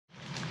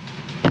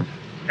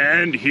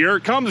And here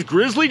comes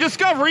Grizzly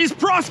Discoveries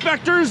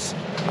Prospectors.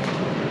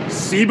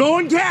 Sibo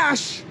and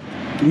Cash.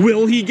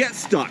 Will he get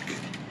stuck?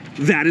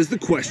 That is the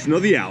question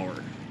of the hour.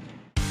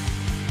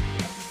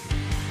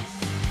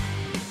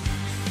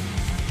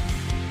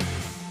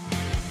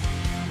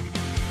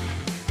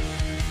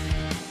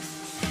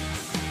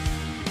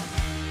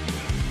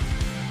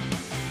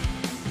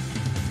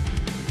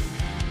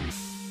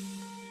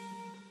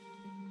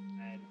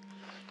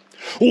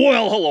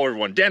 Well, hello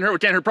everyone, Dan Hurd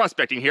with Dan Hurd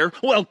Prospecting here.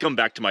 Welcome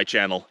back to my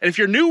channel. And if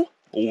you're new,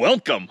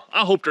 welcome.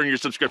 I hope to earn your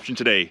subscription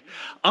today.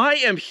 I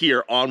am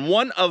here on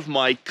one of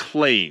my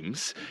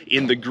claims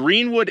in the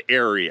Greenwood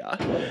area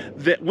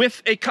that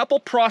with a couple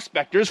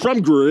prospectors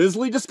from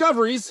Grizzly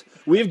Discoveries.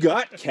 We've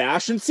got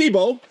Cash and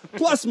Sibo,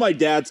 plus my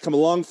dad's come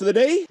along for the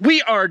day.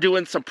 We are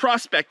doing some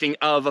prospecting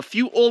of a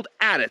few old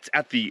adits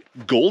at the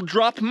Gold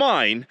Drop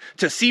Mine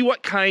to see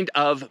what kind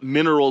of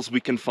minerals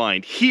we can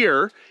find.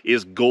 Here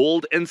is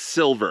gold and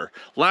silver.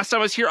 Last time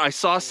I was here, I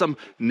saw some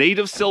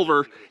native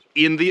silver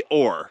in the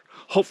ore.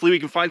 Hopefully we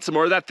can find some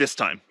more of that this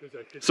time.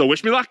 So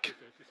wish me luck,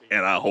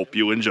 and I hope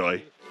you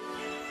enjoy.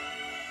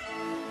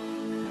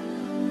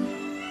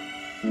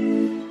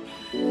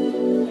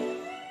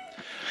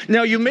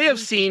 Now, you may have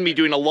seen me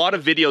doing a lot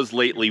of videos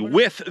lately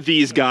with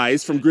these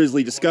guys from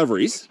Grizzly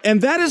Discoveries,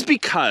 and that is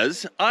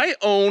because I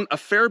own a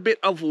fair bit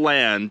of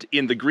land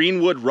in the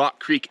Greenwood Rock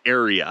Creek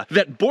area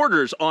that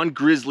borders on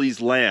Grizzly's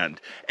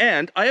land,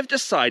 and I have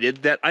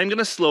decided that I'm going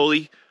to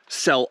slowly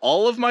sell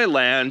all of my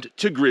land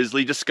to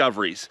Grizzly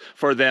Discoveries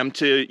for them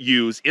to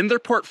use in their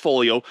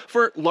portfolio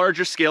for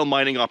larger scale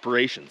mining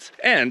operations.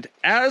 And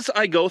as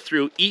I go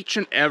through each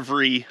and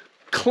every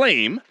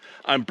claim,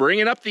 I'm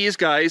bringing up these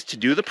guys to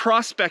do the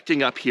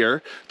prospecting up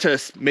here to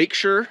make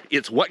sure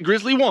it's what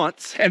Grizzly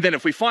wants. And then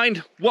if we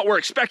find what we're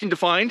expecting to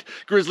find,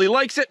 Grizzly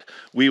likes it,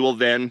 we will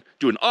then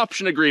do an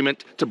option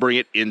agreement to bring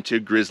it into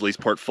Grizzly's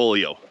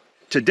portfolio.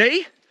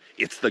 Today,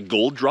 it's the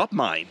Gold Drop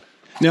Mine.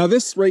 Now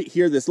this right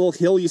here, this little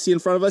hill you see in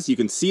front of us, you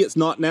can see it's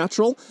not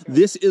natural.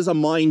 This is a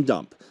mine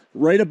dump.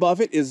 Right above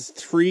it is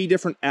 3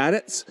 different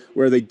adits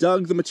where they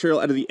dug the material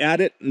out of the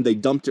adit and they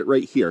dumped it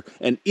right here.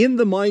 And in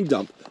the mine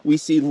dump, we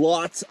see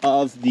lots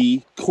of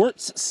the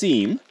quartz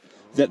seam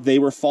that they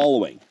were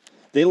following.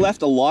 They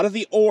left a lot of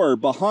the ore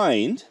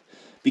behind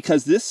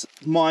because this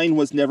mine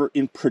was never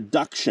in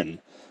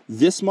production.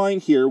 This mine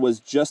here was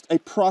just a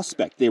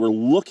prospect. They were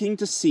looking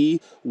to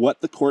see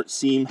what the quartz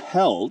seam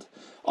held.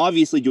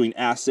 Obviously doing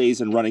assays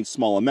and running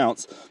small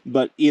amounts,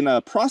 but in a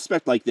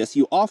prospect like this,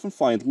 you often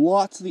find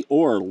lots of the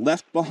ore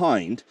left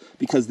behind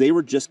because they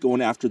were just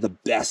going after the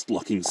best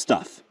looking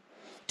stuff.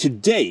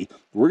 Today,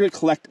 we're going to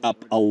collect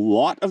up a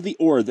lot of the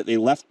ore that they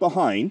left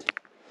behind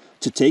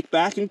to take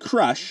back and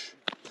crush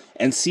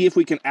and see if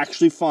we can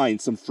actually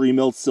find some free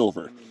milled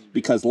silver.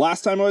 Because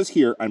last time I was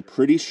here, I'm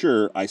pretty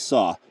sure I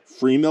saw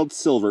free milled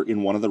silver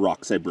in one of the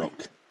rocks I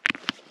broke.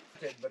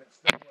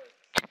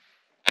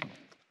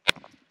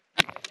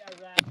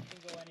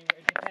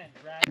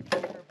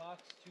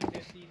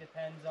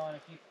 Depends on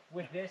if you,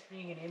 with this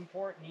being an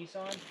import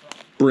Nissan.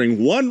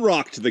 Bring one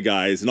rock to the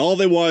guys and all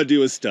they want to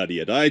do is study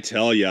it, I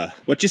tell ya.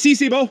 What you see,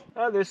 Sibo?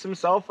 Oh, there's some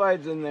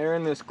sulfides in there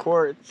in this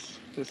quartz.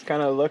 Just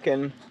kind of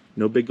looking.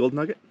 No big gold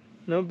nugget?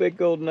 No big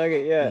gold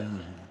nugget yet.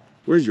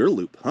 Where's your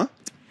loop, huh?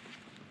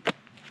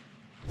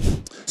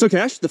 So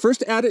Cash, the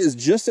first adit is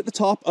just at the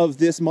top of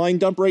this mine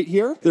dump right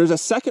here. There's a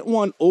second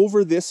one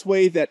over this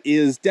way that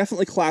is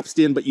definitely collapsed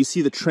in, but you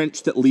see the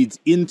trench that leads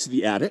into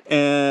the adit.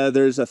 And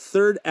there's a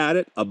third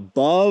adit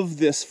above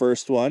this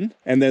first one.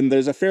 And then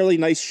there's a fairly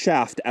nice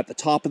shaft at the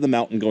top of the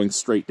mountain going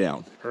straight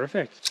down.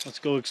 Perfect. Let's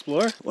go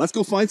explore. Let's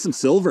go find some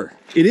silver.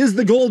 It is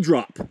the gold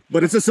drop,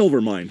 but it's a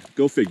silver mine.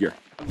 Go figure.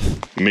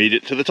 Made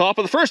it to the top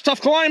of the first tough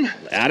climb.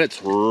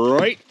 Adit's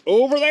right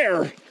over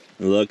there.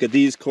 Look at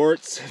these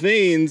quartz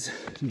veins,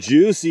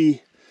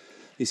 juicy.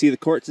 You see the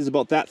quartz is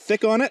about that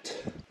thick on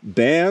it.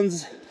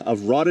 Bands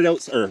of rotted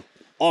out, or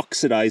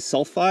oxidized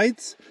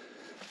sulfides.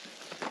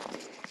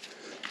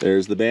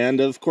 There's the band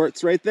of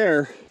quartz right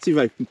there. Let's see if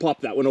I can pop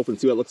that one open and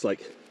see what it looks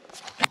like.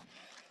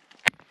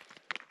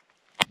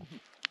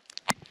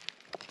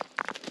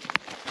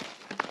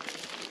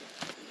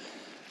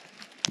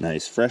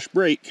 Nice fresh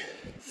break,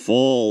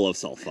 full of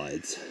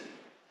sulfides.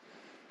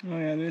 Oh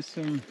yeah, there's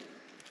some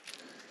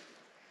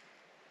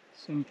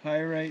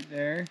pyrite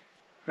there.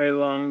 Right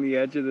along the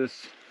edge of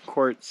this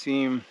quartz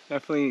seam.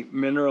 Definitely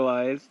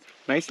mineralized.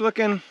 Nice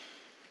looking.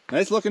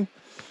 Nice looking.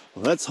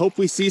 Well, let's hope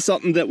we see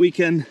something that we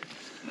can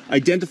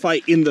identify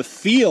in the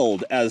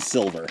field as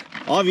silver.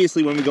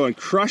 Obviously, when we go and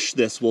crush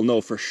this, we'll know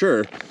for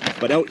sure.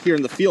 But out here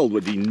in the field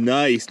would be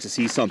nice to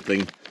see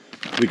something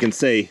we can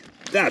say,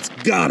 that's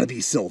gotta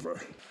be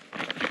silver.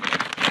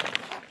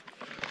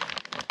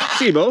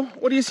 Sibo,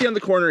 what do you see on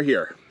the corner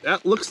here?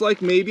 That looks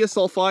like maybe a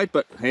sulfide,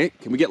 but hey,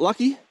 can we get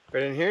lucky?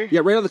 Right in here?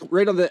 Yeah,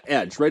 right on the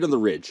edge, right on the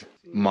ridge.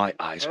 My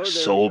eyes are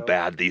so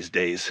bad these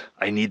days.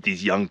 I need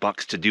these young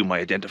bucks to do my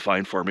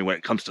identifying for me when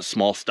it comes to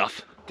small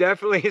stuff.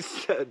 Definitely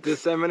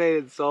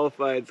disseminated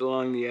sulfides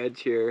along the edge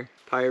here.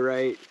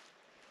 Pyrite,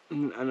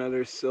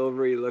 another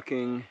silvery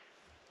looking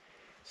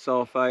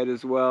sulfide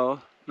as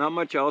well. Not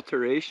much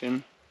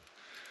alteration.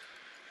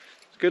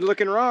 It's good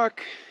looking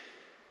rock.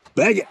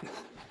 Bag it.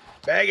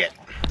 Bag it.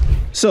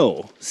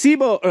 So,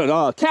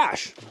 SIBO,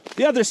 Cash.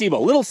 The other SIBO,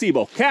 little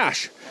SIBO,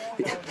 Cash.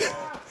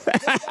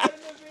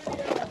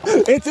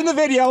 It's in the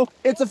video.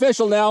 It's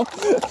official now.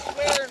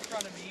 Square in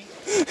front of me.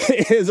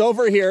 Is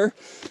over here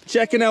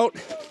checking out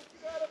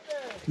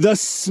the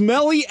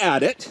smelly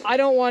adit. I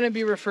don't want to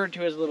be referred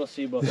to as little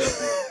SIBO.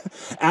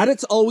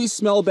 Adits always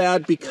smell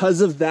bad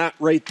because of that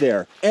right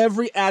there.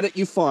 Every adit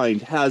you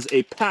find has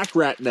a pack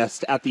rat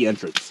nest at the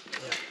entrance.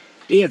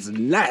 Yeah. It's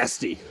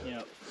nasty.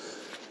 Yep.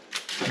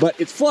 But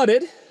it's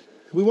flooded.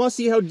 We want to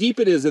see how deep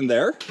it is in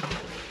there.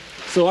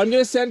 So I'm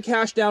going to send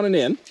Cash down and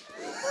in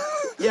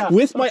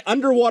with my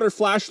underwater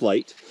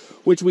flashlight,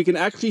 which we can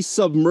actually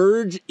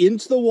submerge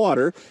into the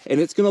water, and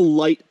it's going to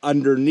light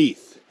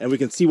underneath, and we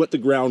can see what the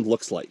ground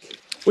looks like.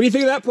 What do you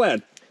think of that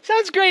plan?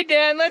 Sounds great,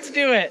 Dan. Let's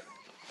do it.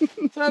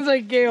 Sounds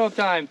like gay old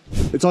time.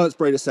 It's on its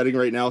brightest setting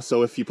right now,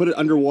 so if you put it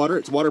underwater,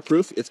 it's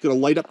waterproof. It's going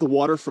to light up the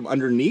water from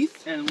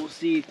underneath. And we'll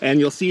see. And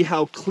you'll see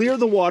how clear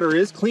the water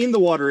is, clean the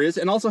water is,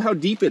 and also how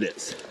deep it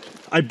is.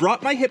 I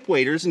brought my hip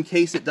waders in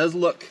case it does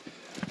look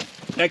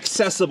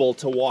accessible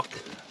to walk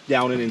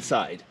down and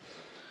inside.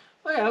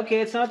 Oh yeah, okay,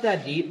 it's not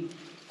that deep.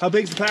 How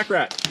big's the pack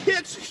rat?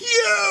 It's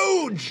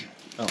huge!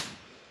 Oh.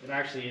 It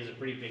actually is a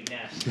pretty big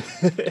nest.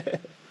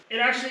 It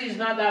actually is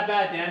not that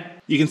bad, Dan.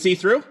 You can see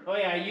through? Oh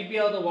yeah, you'd be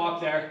able to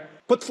walk there.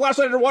 Put the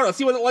flashlight underwater, let's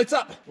see what it lights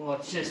up. Well,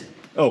 it's just...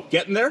 Oh,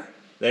 getting there?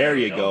 There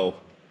you go.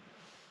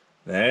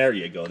 There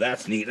you go,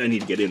 that's neat. I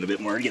need to get in a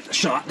bit more to get the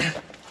shot.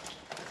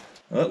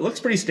 Well, it looks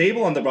pretty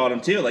stable on the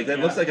bottom too. Like that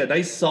looks like a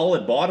nice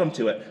solid bottom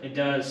to it. It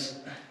does.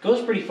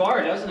 Goes pretty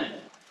far, doesn't it?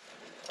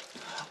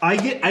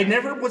 I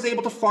never was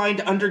able to find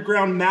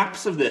underground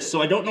maps of this,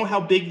 so I don't know how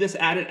big this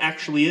adit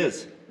actually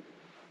is.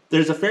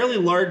 There's a fairly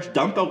large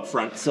dump out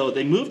front, so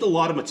they moved a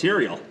lot of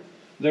material.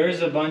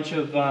 There's a bunch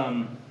of,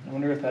 I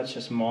wonder if that's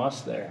just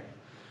moss there.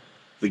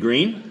 The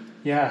green?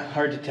 Yeah,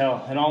 hard to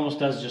tell. It almost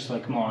does just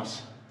like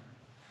moss.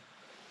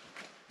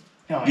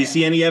 Oh, Do you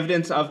see any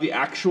evidence of the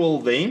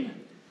actual vein?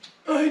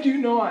 I do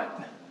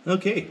not.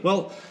 Okay,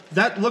 well,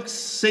 that looks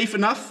safe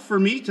enough for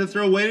me to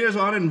throw waders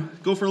on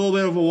and go for a little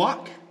bit of a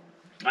walk.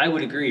 I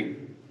would agree.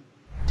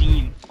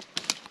 Dean.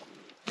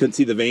 Couldn't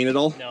see the vein at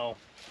all? No.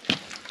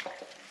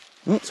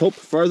 Well, let's hope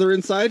farther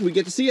inside we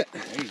get to see it.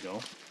 There you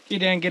go. Okay,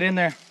 Dan, get in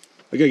there.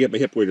 I gotta get my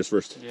hip waders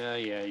first.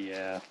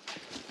 Yeah.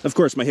 Of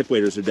course, my hip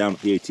waders are down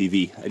at the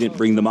ATV. I didn't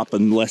bring them up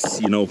unless,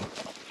 you know,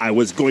 I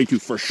was going to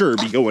for sure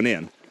be going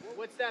in.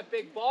 What's that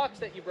big box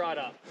that you brought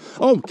up?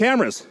 Oh,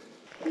 cameras.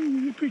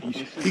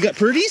 Pretties. You got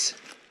pretties?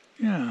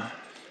 Yeah.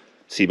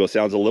 SIBO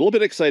sounds a little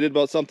bit excited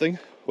about something.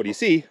 What do you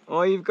see?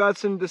 Well, you've got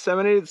some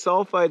disseminated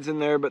sulfides in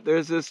there, but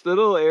there's this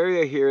little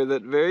area here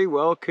that very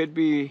well could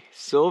be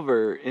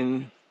silver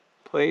in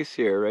place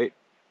here, right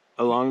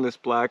along this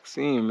black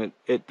seam.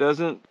 It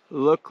doesn't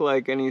look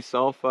like any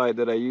sulfide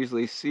that I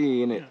usually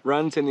see, and it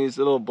runs in these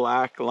little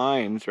black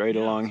lines right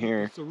along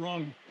here. It's the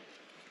wrong.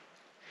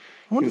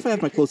 I wonder if I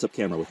have my close-up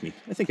camera with me.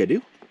 I think I do.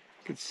 You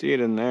could see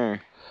it in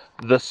there.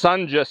 The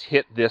sun just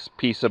hit this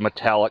piece of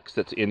metallics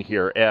that's in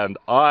here, and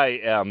I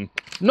am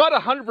not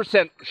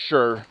 100%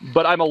 sure,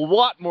 but I'm a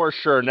lot more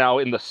sure now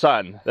in the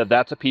sun that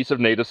that's a piece of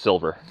native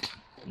silver.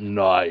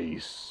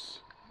 Nice.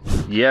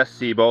 Yes,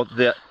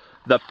 SIBO,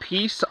 the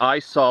piece I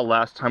saw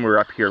last time we were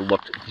up here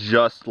looked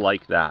just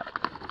like that.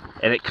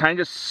 And it kind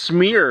of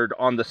smeared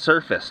on the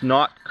surface,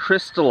 not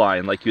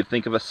crystalline like you'd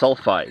think of a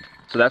sulfide.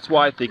 So that's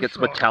why I think it's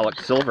metallic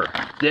silver.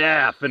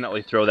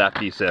 Definitely throw that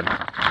piece in.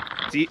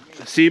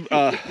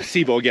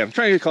 SIBO again. I'm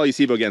trying to call you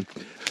SIBO again.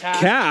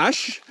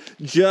 Cash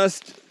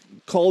just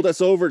called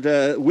us over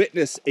to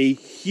witness a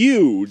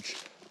huge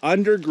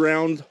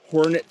underground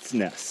hornet's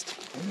nest.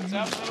 What's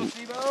up, little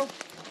SIBO?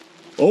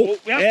 Oh,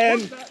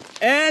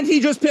 and he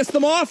just pissed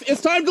them off.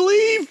 It's time to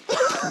leave.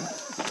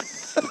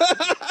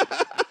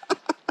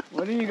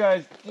 What are you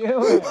guys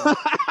doing?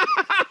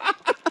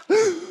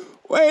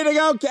 Way to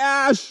go,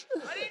 Cash.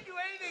 I didn't do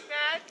anything,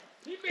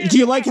 man. Do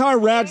you like how I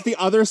ran the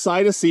other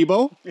side of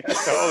SIBO? Yeah,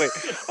 totally.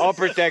 I'll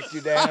protect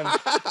you, Dan.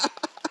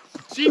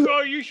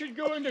 SIBO, you should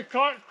go into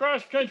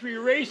cross-country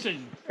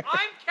racing.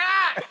 I'm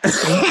Cat.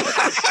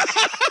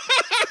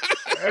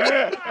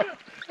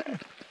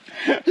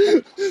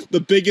 The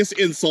biggest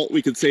insult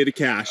we could say to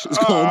Cash is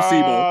call him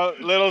SIBO.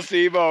 Little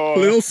SIBO.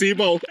 Little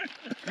SIBO.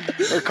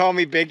 Or call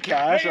me Big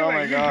Cash. Anyway, Oh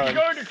my you god. should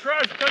go into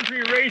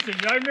cross-country racing.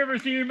 I've never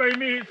seen anybody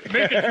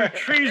make it through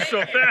trees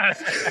so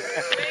fast.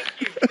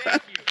 Thank you.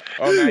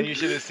 Oh man, you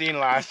should have seen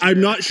last year.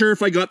 I'm not sure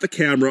if I got the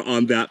camera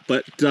on that,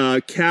 but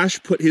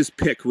Cash put his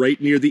pick right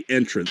near the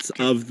entrance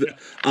of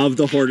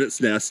the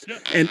hornet's nest,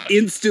 and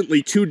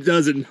instantly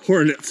 24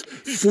 hornets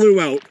flew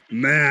out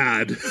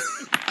mad.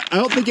 I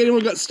don't think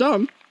anyone got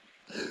stung.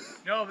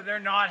 No, but they're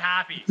not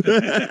happy.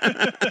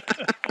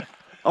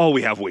 Oh,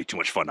 we have way too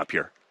much fun up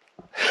here.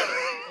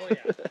 Oh,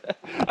 yeah.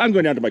 I'm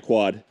going down to my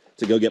quad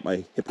to go get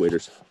my hip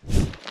waders.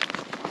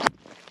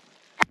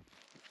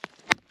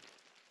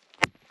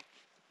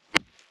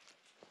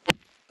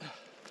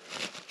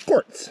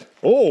 Quartz.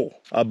 Oh,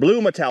 a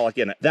blue metallic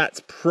in it.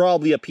 That's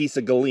probably a piece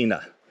of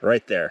galena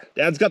right there.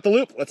 Dad's got the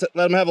loop. Let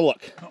him have a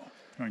look.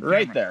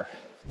 Right there.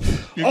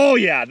 Oh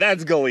yeah,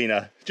 that's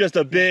galena. Just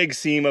a big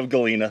seam of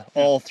galena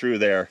all through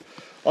there.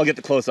 I'll get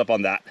the close up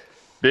on that.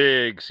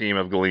 Big seam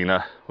of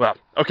galena. Well,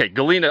 okay,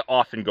 galena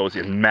often goes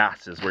in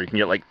masses where you can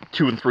get like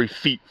 2 and 3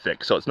 feet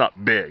thick, so it's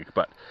not big,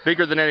 but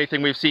bigger than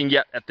anything we've seen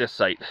yet at this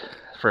site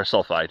for a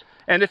sulfide.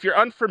 And if you're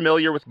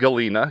unfamiliar with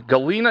galena,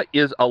 galena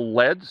is a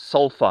lead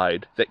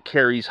sulfide that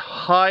carries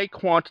high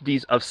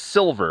quantities of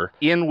silver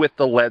in with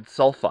the lead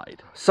sulfide.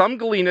 Some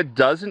galena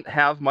doesn't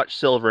have much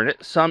silver in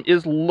it, some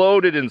is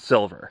loaded in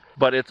silver,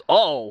 but it's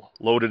all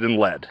loaded in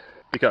lead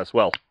because,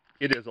 well,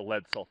 it is a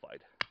lead sulfide.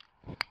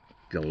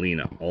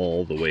 Galena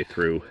all the way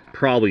through.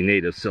 Probably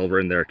native silver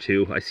in there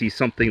too. I see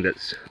something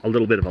that's a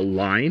little bit of a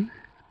line,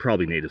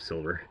 probably native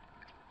silver.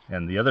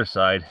 And the other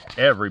side,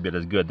 every bit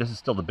as good. This is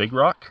still the big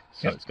rock,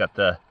 so it's got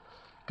the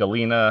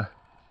galena,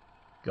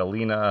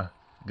 galena,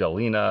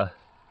 galena,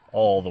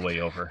 all the way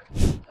over.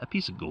 That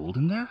piece of gold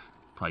in there?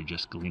 Probably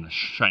just galena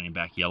shining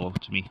back yellow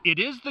to me. It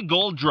is the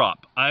gold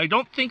drop. I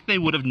don't think they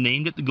would have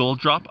named it the gold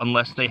drop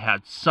unless they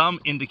had some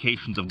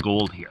indications of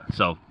gold here.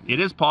 So it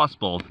is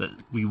possible that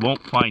we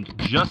won't find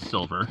just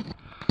silver,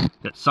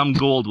 that some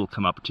gold will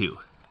come up too.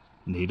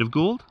 Native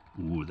gold?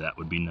 Ooh, that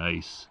would be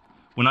nice.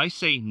 When I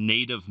say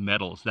native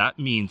metals, that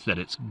means that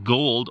it's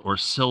gold or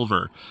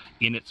silver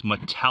in its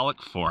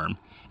metallic form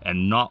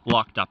and not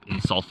locked up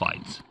in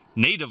sulfides.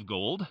 Native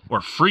gold,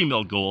 or free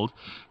mill gold,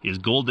 is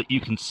gold that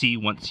you can see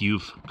once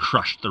you've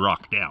crushed the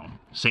rock down.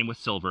 Same with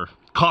silver.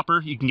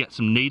 Copper, you can get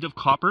some native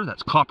copper,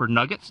 that's copper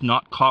nuggets,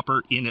 not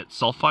copper in its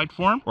sulfide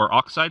form or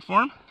oxide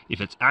form.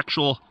 If it's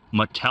actual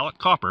metallic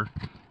copper,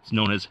 it's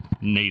known as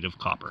native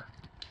copper.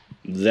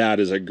 That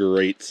is a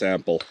great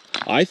sample.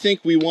 I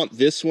think we want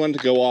this one to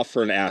go off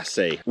for an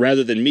assay.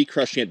 Rather than me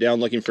crushing it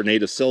down looking for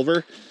native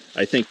silver,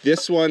 I think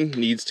this one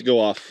needs to go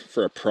off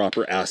for a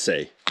proper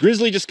assay.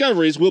 Grizzly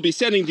Discoveries will be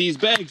sending these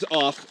bags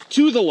off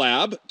to the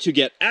lab to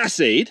get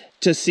assayed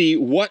to see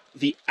what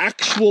the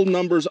actual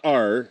numbers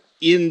are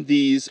in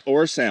these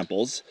ore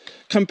samples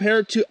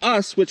compared to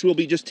us, which will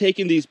be just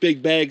taking these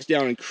big bags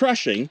down and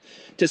crushing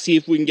to see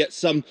if we can get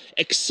some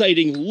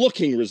exciting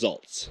looking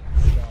results.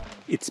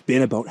 It's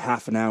been about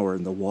half an hour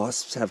and the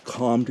wasps have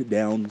calmed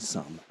down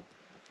some,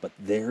 but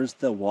there's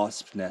the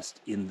wasp nest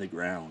in the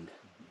ground.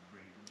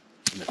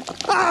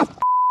 Ah!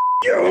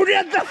 You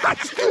did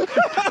that!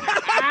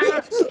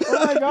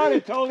 Oh my god,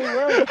 it totally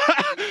worked.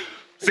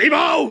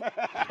 Sibo!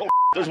 Oh,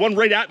 there's one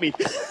right at me.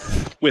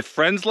 With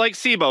friends like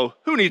Sibo,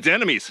 who needs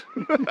enemies?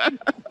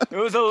 It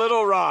was a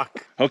little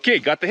rock. Okay,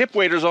 got the hip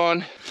waders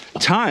on.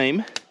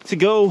 Time to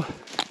go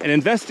and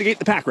investigate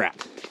the pack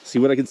rat. See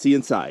what I can see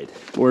inside.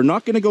 We're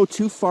not gonna go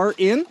too far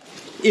in.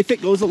 If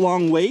it goes a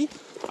long way,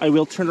 I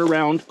will turn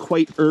around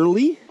quite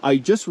early. I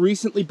just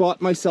recently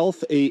bought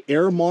myself an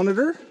air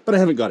monitor, but I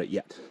haven't got it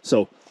yet.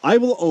 So I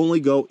will only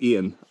go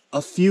in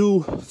a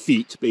few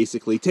feet,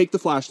 basically, take the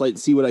flashlight and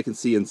see what I can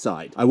see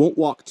inside. I won't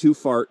walk too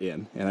far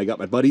in, and I got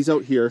my buddies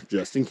out here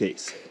just in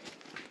case.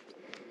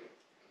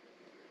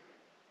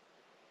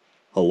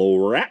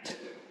 Hello, rat.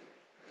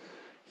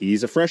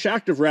 He's a fresh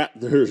active rat.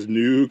 There's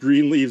new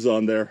green leaves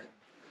on there.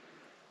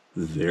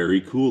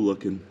 Very cool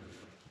looking.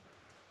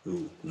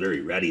 Ooh,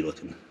 very ratty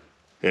looking.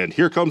 And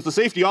here comes the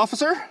safety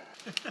officer.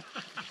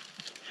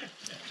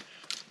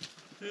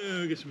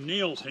 Oh, get some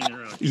nails hanging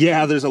around.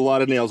 Yeah, there's a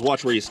lot of nails.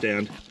 Watch where you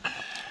stand.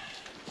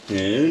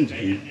 And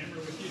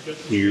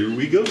here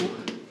we go.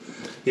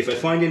 If I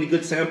find any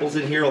good samples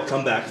in here, I'll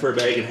come back for a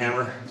bag and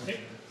hammer.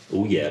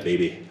 Oh yeah,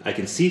 baby. I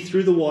can see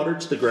through the water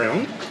to the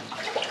ground.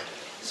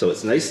 So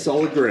it's nice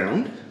solid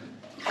ground.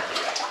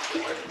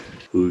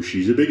 Oh,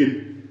 she's a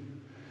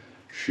biggin.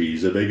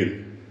 She's a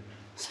biggin.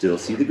 Still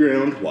see the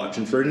ground,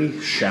 watching for any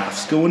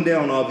shafts going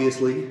down,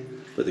 obviously.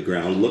 But the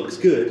ground looks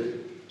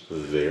good.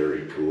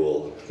 Very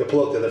cool. I'm gonna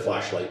pull out the other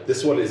flashlight.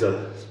 This one is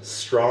a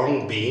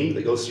strong beam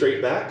that goes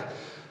straight back.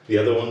 The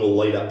other one will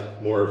light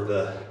up more of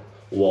the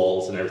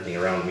walls and everything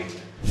around me.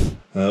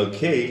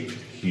 Okay,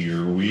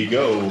 here we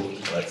go.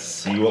 Let's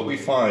see what we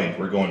find.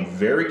 We're going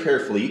very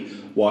carefully,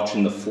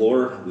 watching the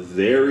floor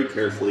very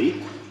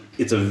carefully.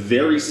 It's a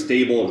very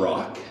stable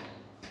rock.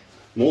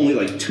 I'm only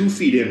like 2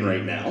 feet in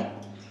right now.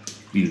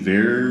 Be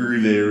very,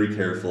 very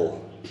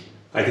careful.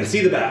 I can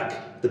see the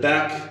back. The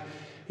back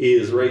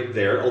is right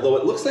there, although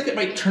it looks like it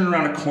might turn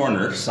around a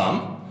corner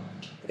some.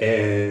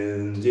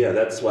 And yeah,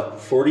 that's what,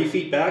 40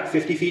 feet back,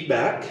 50 feet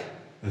back.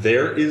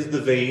 There is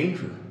the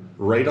vein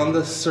right on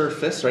the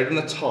surface, right on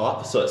the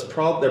top. So it's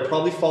they're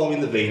probably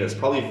following the vein. It's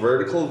probably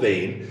vertical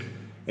vein.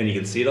 And you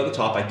can see it on the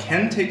top. I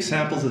can take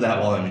samples of that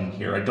while I'm in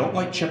here. I don't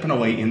like chipping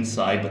away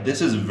inside, but this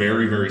is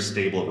very, very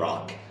stable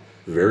rock.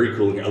 Very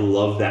cool. I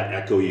love that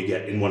echo you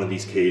get in one of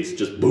these caves.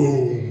 Just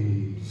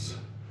booms.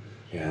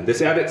 Yeah,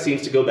 this adit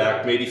seems to go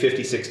back maybe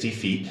 50, 60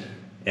 feet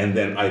and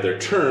then either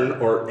turn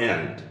or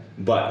end.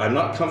 But I'm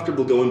not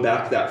comfortable going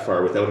back that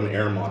far without an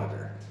air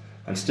monitor.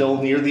 I'm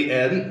still near the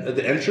end of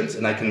the entrance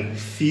and I can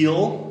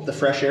feel the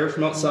fresh air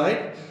from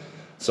outside.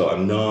 So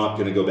I'm not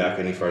gonna go back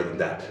any farther than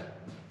that.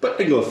 But I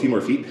can go a few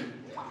more feet.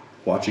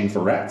 watching for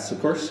rats,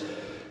 of course,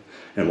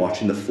 and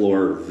watching the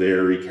floor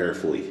very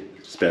carefully,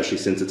 especially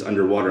since it's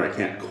underwater. I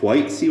can't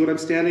quite see what I'm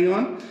standing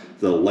on.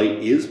 The light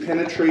is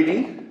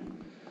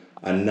penetrating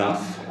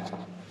enough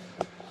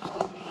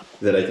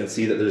that I can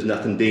see that there's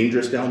nothing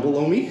dangerous down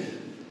below me.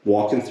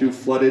 Walking through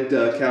flooded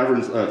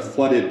caverns,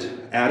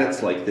 flooded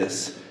adits like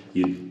this,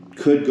 you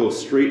could go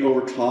straight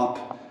over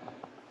top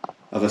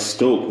of a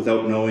stope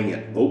without knowing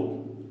it.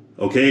 Oh,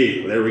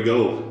 okay, there we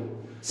go.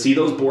 See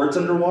those boards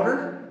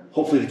underwater?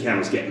 Hopefully the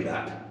camera's getting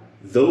that.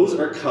 Those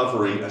are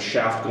covering a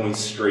shaft going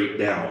straight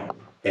down,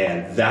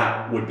 and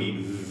that would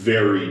be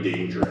very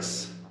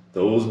dangerous.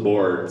 Those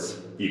boards,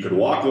 you could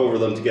walk over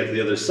them to get to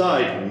the other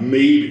side,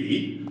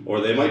 maybe, or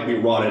they might be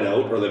rotted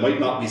out, or they might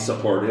not be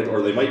supported,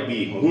 or they might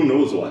be who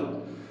knows what.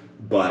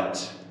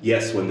 But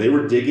yes, when they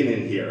were digging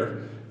in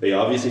here, they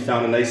obviously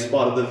found a nice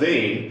spot of the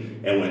vein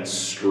and went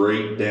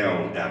straight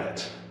down at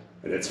it.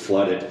 And it's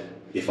flooded.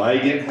 If I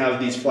didn't have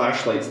these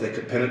flashlights that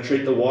could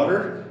penetrate the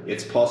water,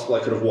 it's possible I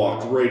could have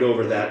walked right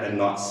over that and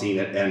not seen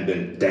it and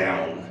been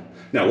down.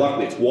 Now,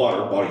 luckily it's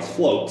water, bodies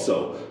float,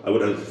 so I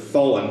would have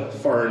fallen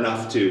far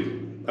enough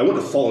I would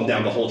have fallen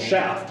down the whole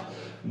shaft,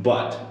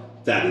 but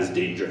that is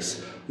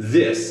dangerous.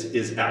 This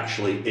is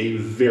actually a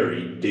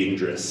very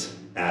dangerous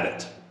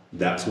adit.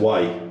 That's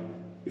why,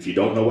 if you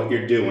don't know what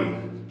you're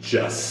doing,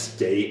 just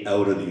stay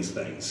out of these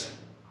things.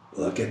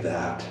 Look at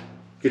that.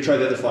 You could try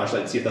the other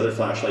flashlight and see if the other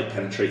flashlight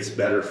penetrates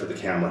better for the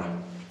camera.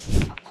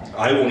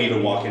 I won't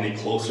even walk any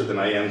closer than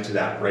I am to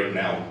that right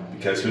now,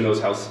 because who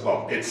knows how,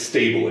 well, it's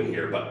stable in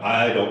here, but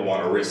I don't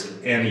want to risk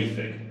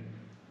anything.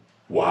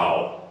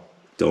 Wow.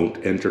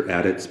 Don't enter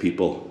adits,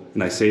 people.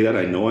 And I say that,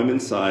 I know I'm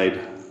inside,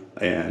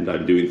 and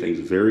I'm doing things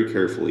very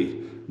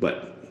carefully,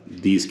 but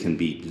these can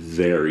be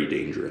very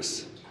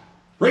dangerous.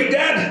 Right,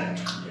 Dad?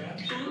 Yeah,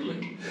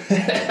 absolutely.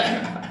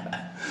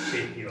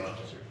 Safety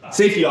officer.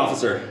 Safety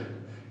officer.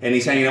 And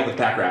he's hanging out with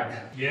Pack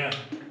Rat. Yeah.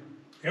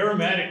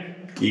 Aromatic.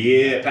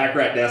 Yeah, Pack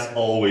Rat nests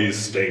always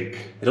stink.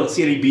 I don't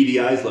see any beady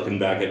eyes looking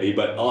back at me,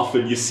 but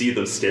often you see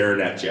them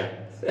staring at you.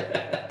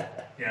 Yeah,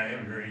 I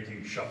haven't heard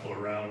anything shuffle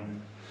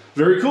around.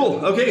 Very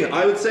cool. Okay,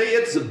 I would say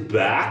it's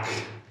back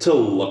to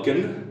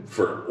looking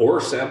for ore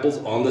samples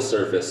on the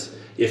surface.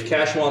 If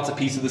Cash wants a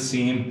piece of the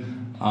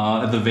seam,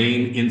 the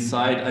vein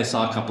inside, I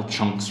saw a couple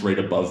chunks right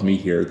above me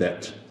here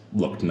that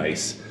looked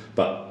nice,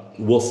 but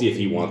we'll see if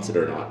he wants it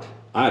or not.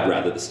 I'd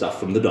rather the stuff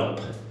from the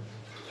dump.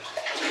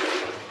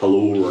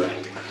 Hello,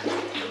 Rat.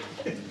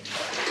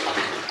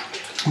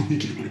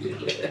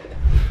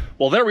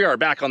 Well, there we are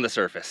back on the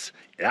surface.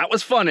 That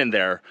was fun in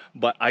there,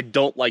 but I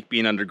don't like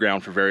being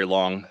underground for very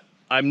long.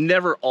 I'm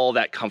never all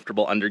that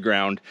comfortable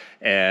underground,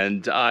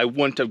 and I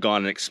wouldn't have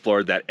gone and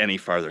explored that any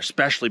farther,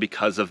 especially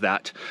because of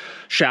that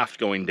shaft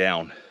going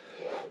down.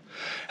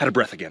 Out of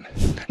breath again.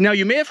 Now,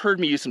 you may have heard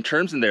me use some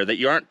terms in there that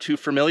you aren't too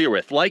familiar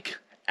with, like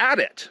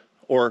adit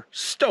or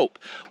stope.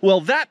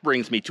 Well, that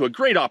brings me to a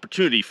great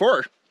opportunity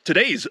for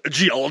today's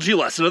geology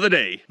lesson of the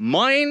day.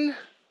 Mine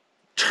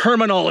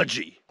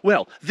terminology.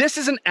 Well, this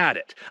is an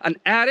adit. An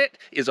adit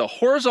is a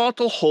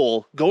horizontal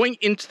hole going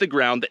into the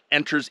ground that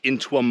enters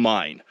into a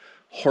mine.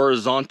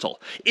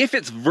 Horizontal. If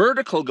it's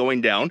vertical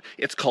going down,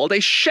 it's called a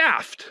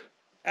shaft.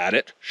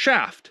 Adit,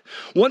 shaft.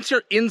 Once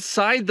you're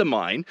inside the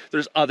mine,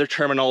 there's other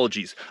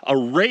terminologies. A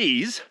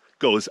raise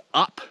goes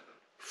up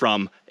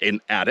from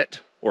an adit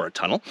or a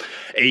tunnel.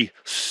 A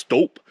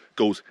stope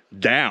goes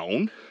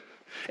down.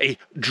 A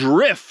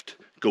drift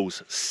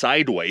goes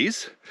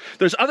sideways.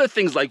 There's other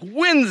things like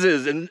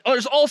winzes, and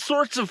there's all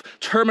sorts of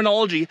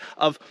terminology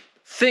of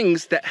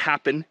things that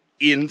happen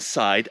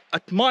inside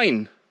a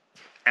mine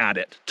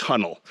adit,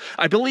 tunnel.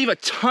 I believe a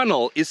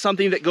tunnel is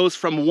something that goes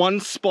from one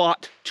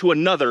spot to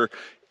another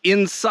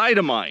inside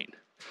a mine,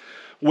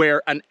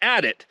 where an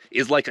adit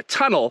is like a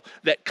tunnel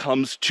that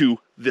comes to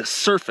the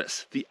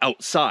surface, the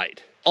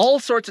outside. All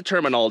sorts of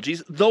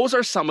terminologies. Those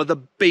are some of the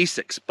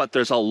basics, but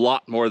there's a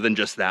lot more than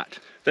just that.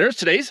 There's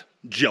today's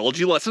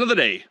geology lesson of the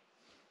day.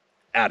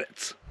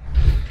 Adits.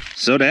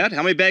 So, Dad,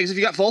 how many bags have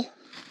you got full?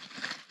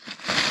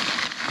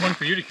 One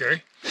for you to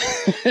carry.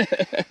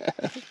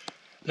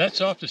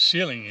 That's off the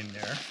ceiling in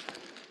there.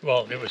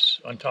 Well, it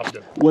was on top of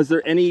the... Was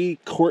there any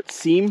quartz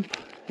seam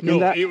in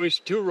that? No, it was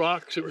two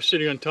rocks that were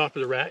sitting on top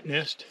of the rat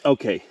nest.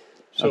 Okay.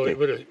 So okay. it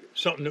would have,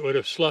 something that would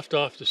have sloughed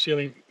off the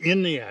ceiling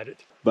in the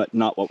adit. But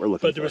not what we're looking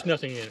for. But there was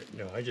nothing in it.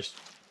 No, I just...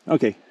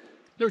 Okay.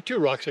 There were two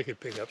rocks I could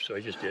pick up, so I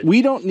just did.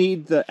 We don't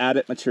need the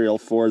adit material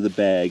for the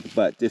bag,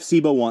 but if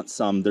Sibo wants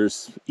some,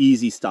 there's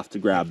easy stuff to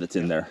grab that's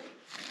in there.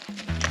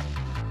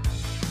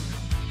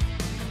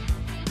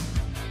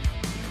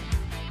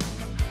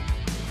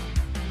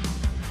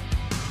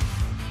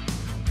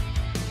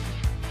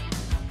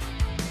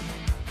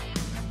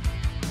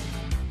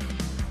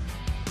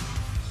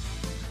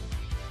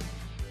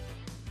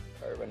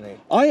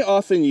 I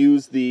often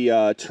use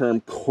the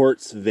term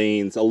quartz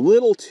veins a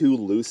little too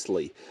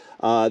loosely.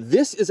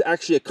 This is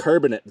actually a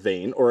carbonate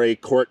vein, or a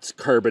quartz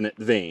carbonate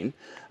vein.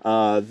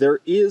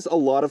 There is a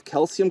lot of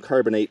calcium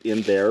carbonate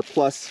in there,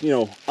 plus, you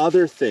know,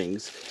 other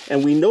things.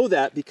 And we know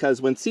that because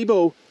when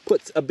Sibo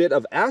puts a bit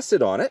of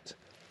acid on it,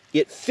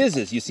 it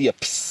fizzes. You see a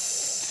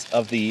psss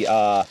of the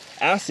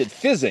acid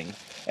fizzing,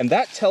 and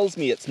that tells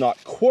me it's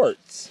not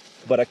quartz,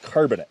 but a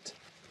carbonate,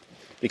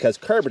 because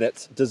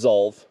carbonates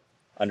dissolve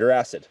under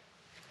acid.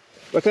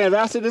 What kind of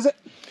acid is it?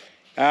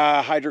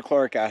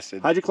 Hydrochloric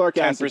acid. Hydrochloric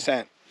acid.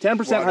 10%.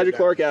 10%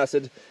 hydrochloric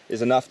acid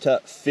is enough to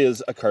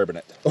fizz a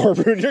carbonate or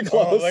ruin your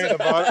clothes. Oh,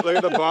 look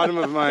at the bottom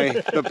of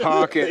the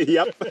pocket.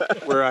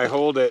 Yep. Where I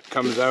hold it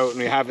comes out, and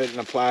we have it in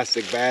a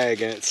plastic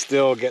bag, and it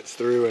still gets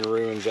through and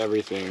ruins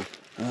everything.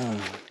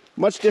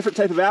 Much different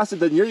type of acid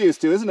than you're used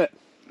to, isn't it?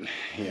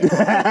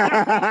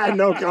 Yeah.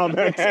 No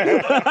comment.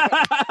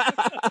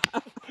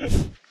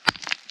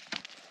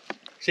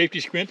 Safety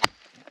squint.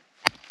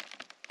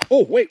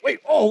 Oh, wait.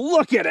 Oh,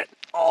 look at it.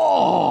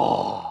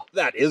 Oh,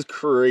 that is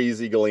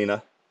crazy,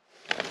 Galena.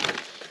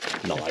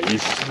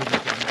 Nice.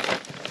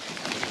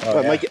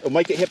 Oh, yeah. It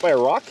might get hit by a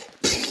rock.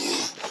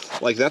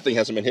 Like that thing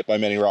hasn't been hit by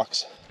many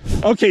rocks.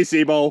 Okay,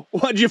 Sibo,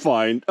 what'd you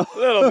find? A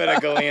little bit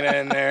of galena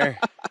in there.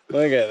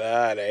 Look at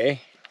that, eh?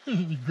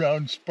 The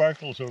ground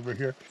sparkles over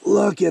here.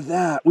 Look at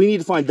that. We need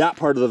to find that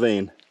part of the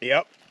vein.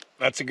 Yep,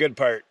 that's a good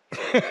part.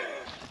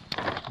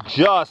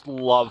 Just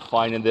love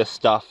finding this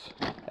stuff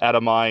at a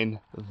mine.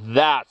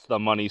 That's the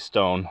money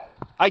stone.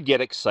 I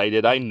get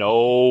excited, I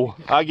know.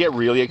 I get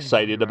really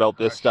excited about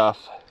this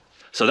stuff.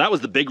 So that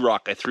was the big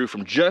rock I threw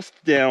from just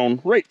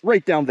down,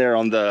 right down there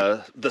on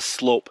the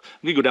slope.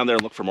 I'm gonna go down there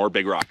and look for more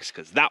big rocks,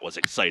 because that was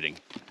exciting.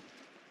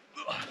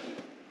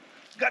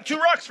 Got 2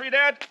 rocks for you,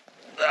 Dad.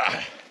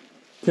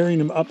 Carrying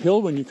them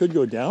uphill when you could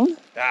go down?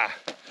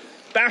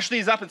 Bash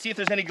these up and see if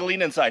there's any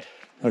galena inside.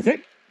 Okay.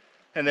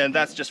 And then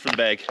that's just for the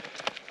bag.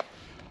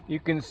 You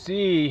can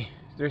see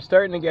they're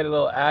starting to get a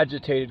little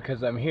agitated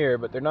because I'm here,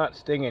 but they're not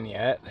stinging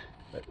yet.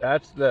 But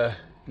that's the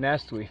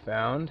nest we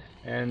found,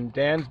 and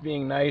Dan's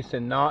being nice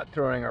and not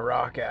throwing a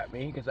rock at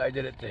me because I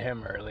did it to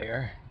him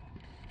earlier.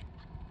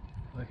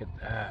 Look at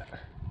that.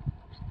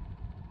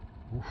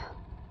 Oof.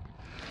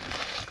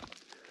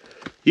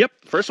 Yep,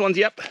 first one's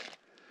yep.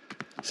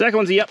 Second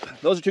one's a yep.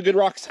 Those are 2 good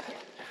rocks.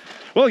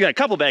 Well, we got a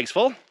couple bags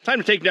full. Time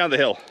to take them down the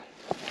hill.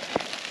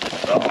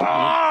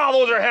 Ah,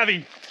 those are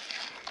heavy.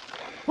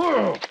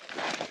 Whew.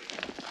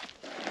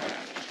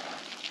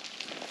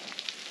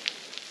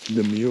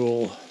 The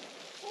mule.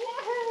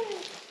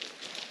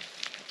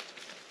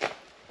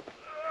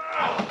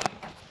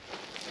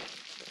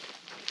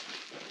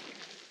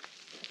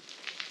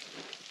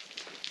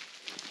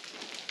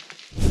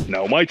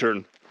 Now my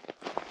turn.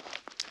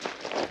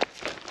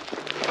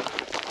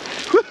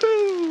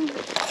 Woohoo!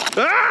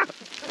 Ah!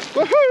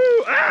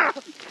 Woohoo! Ah!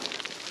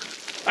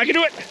 I can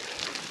do it!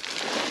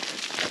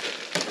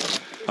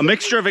 A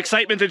mixture of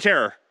excitement and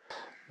terror.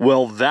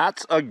 Well,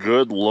 that's a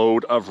good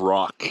load of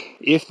rock.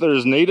 If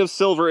there's native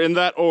silver in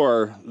that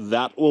ore,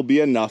 that will be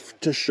enough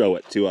to show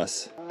it to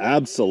us.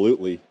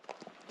 Absolutely.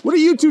 What are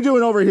you two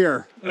doing over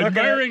here?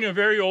 Admiring a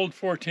very old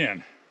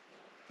 410.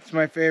 It's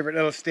my favorite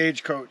little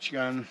stagecoach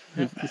gun.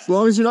 As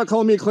long as you're not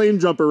calling me a claim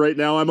jumper right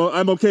now,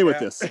 I'm okay with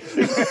this.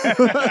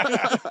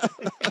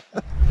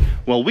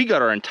 Well, we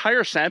got our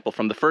entire sample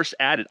from the first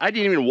adit. I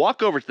didn't even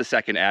walk over to the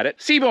second adit.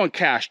 Sibo and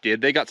Cash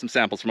did. They got some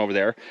samples from over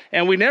there.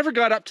 And we never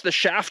got up to the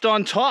shaft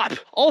on top.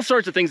 All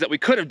sorts of things that we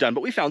could have done,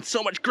 but we found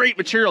so much great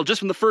material just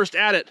from the first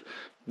adit.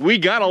 We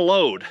got a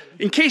load.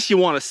 In case you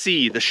want to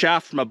see the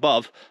shaft from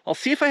above, I'll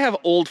see if I have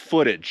old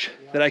footage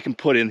that I can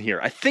put in here.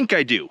 I think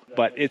I do,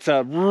 but it's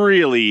a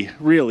really,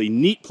 really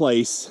neat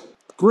place.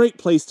 Great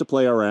place to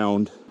play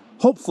around.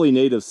 Hopefully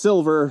native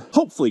silver,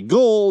 hopefully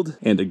gold,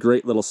 and a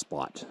great little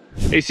spot.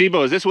 Hey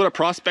Sibo, is this what a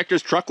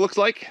prospector's truck looks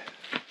like?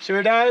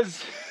 Sure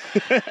does.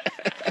 You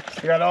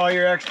got all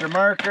your extra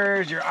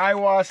markers, your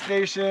IWA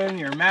station,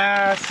 your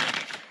mask,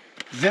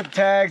 zip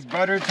tags,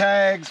 butter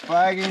tags,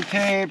 flagging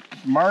tape,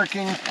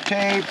 marking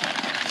tape,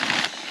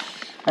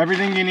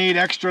 everything you need,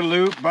 extra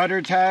loop,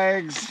 butter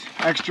tags,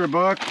 extra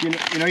book. You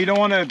know, you don't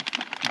want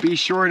to be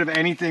short of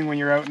anything when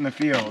you're out in the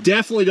field.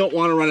 Definitely don't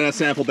want to run out of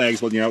sample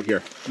bags when you're out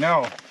here.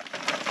 No.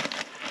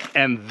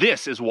 And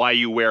this is why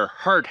you wear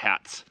hard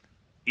hats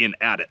in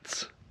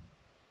adits.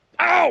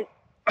 Ow!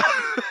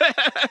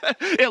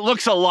 It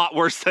looks a lot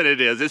worse than it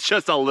is. It's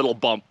just a little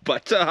bump,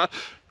 but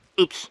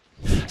oops.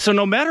 So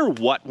no matter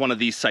what one of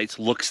these sites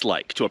looks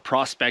like to a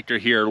prospector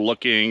here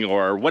looking,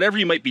 or whatever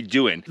you might be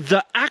doing,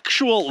 the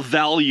actual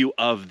value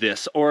of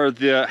this, or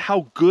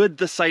how good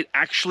the site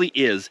actually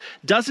is,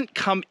 doesn't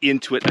come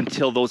into it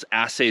until those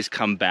assays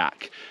come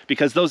back.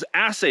 Because those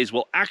assays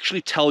will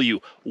actually tell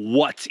you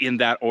what's in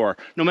that ore.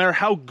 No matter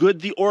how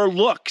good the ore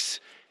looks,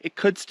 it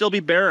could still be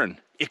barren.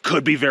 It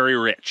could be very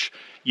rich.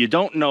 You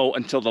don't know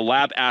until the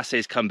lab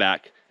assays come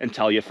back and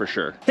tell you for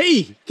sure.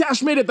 Hey,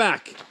 Cash made it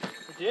back.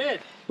 I did.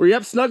 Were you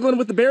up snuggling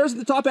with the bears at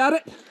the top at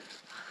it?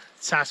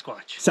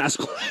 Sasquatch.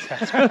 Sasquatch.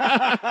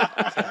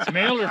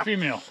 Male or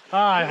female?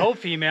 I hope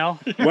female.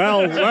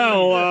 Well,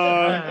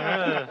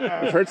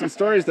 I've heard some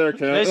stories there.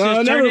 This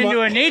just turned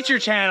into a nature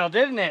channel,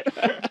 didn't it?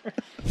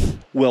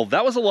 Well,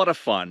 that was a lot of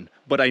fun,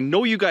 but I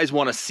know you guys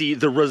want to see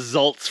the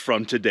results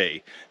from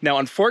today. Now,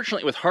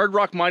 unfortunately, with hard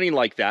rock mining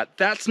like that,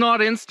 that's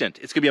not instant.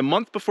 It's gonna be a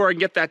month before I can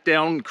get that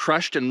down,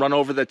 crushed, and run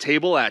over the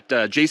table at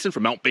Jason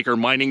from Mount Baker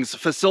Mining's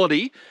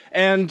facility.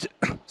 And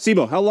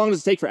Sibo, how long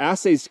does it take for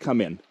assays to come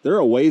in? They're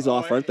a ways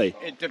off, aren't they?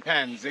 It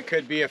depends. It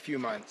could be a few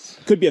months.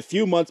 Could be a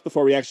few months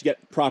before we actually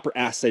get proper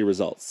assay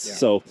results. Yeah.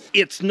 So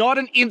it's not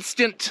an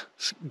instant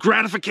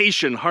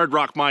gratification, hard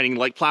rock mining,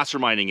 like placer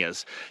mining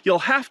is. You'll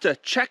have to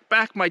check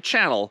back my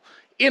channel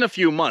in a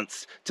few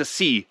months to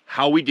see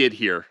how we did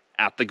here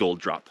at the gold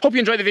drop. Hope you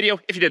enjoyed the video.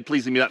 If you did,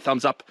 please leave me that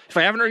thumbs up. If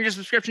I haven't earned your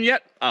subscription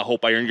yet, I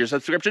hope I earned your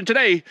subscription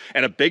today.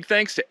 And a big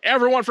thanks to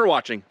everyone for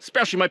watching,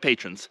 especially my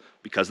patrons.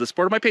 Because of the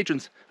support of my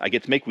patrons, I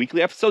get to make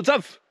weekly episodes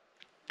of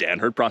Dan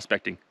Hurd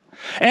Prospecting.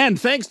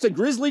 And thanks to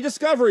Grizzly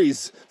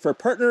Discoveries for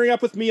partnering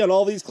up with me on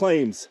all these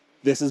claims.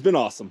 This has been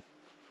awesome.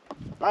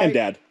 Bye. And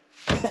Dad.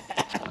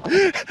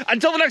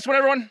 Until the next one,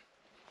 everyone.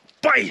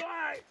 Bye.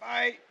 Bye.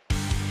 Bye.